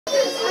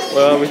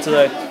Where are we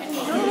today?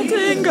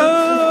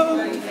 Nottingham!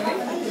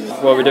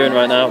 What are we doing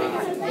right now?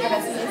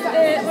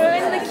 We're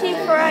in the queue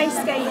for ice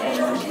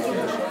skating.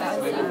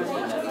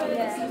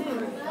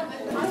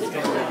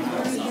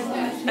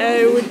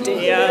 Oh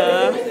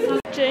dear.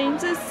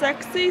 James's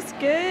sexy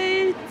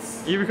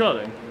skates. Are you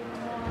recording?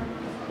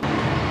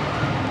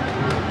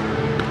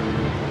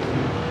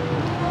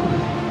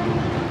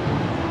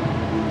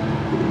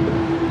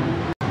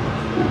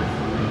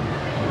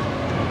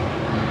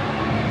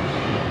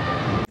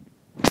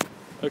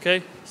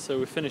 Okay, so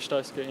we finished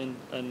ice skating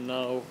and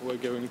now we're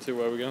going to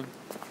where we're going?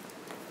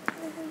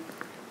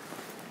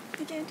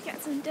 We're going to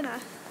get some dinner.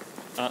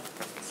 At.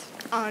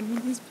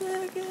 Annie's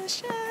Burger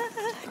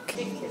Shack.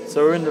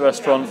 So we're in the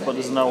restaurant but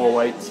there's an hour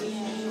wait,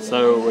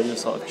 so we're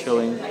just sort of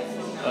chilling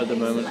at the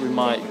moment. We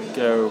might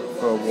go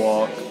for a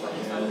walk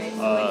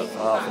for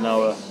half an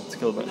hour to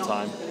kill a bit of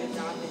time.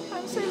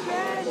 I'm so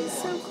red,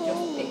 it's so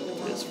cold.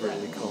 It's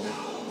really cold.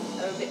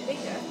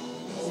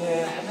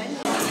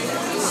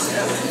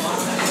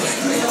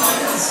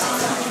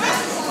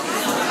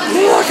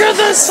 Look at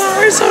the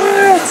size of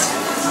it!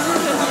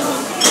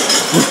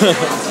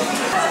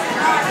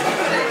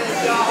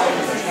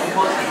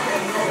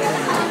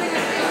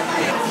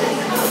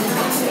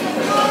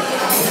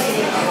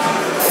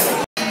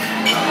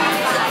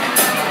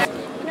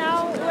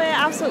 Now we're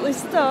absolutely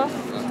stuffed.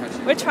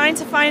 We're trying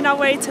to find our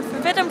way to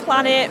Forbidden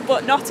Planet,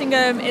 but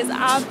Nottingham is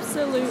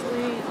absolutely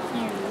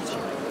huge.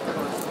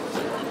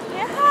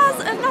 It has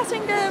a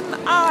Nottingham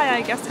Eye,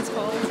 I guess it's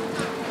called.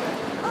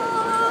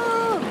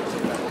 Oh.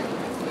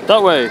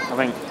 That way, I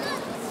think.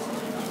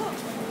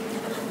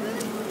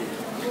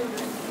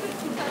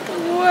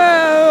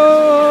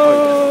 Whoa!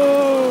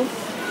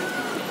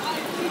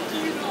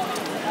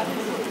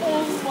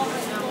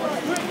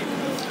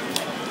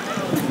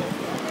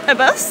 A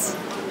bus,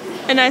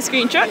 an ice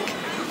cream truck,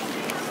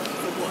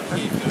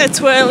 a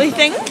twirly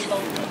thing.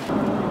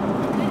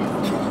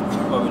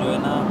 What are we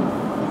doing now?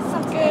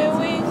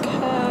 Going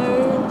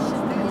home.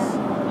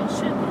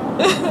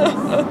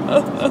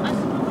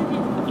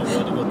 You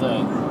had a good day?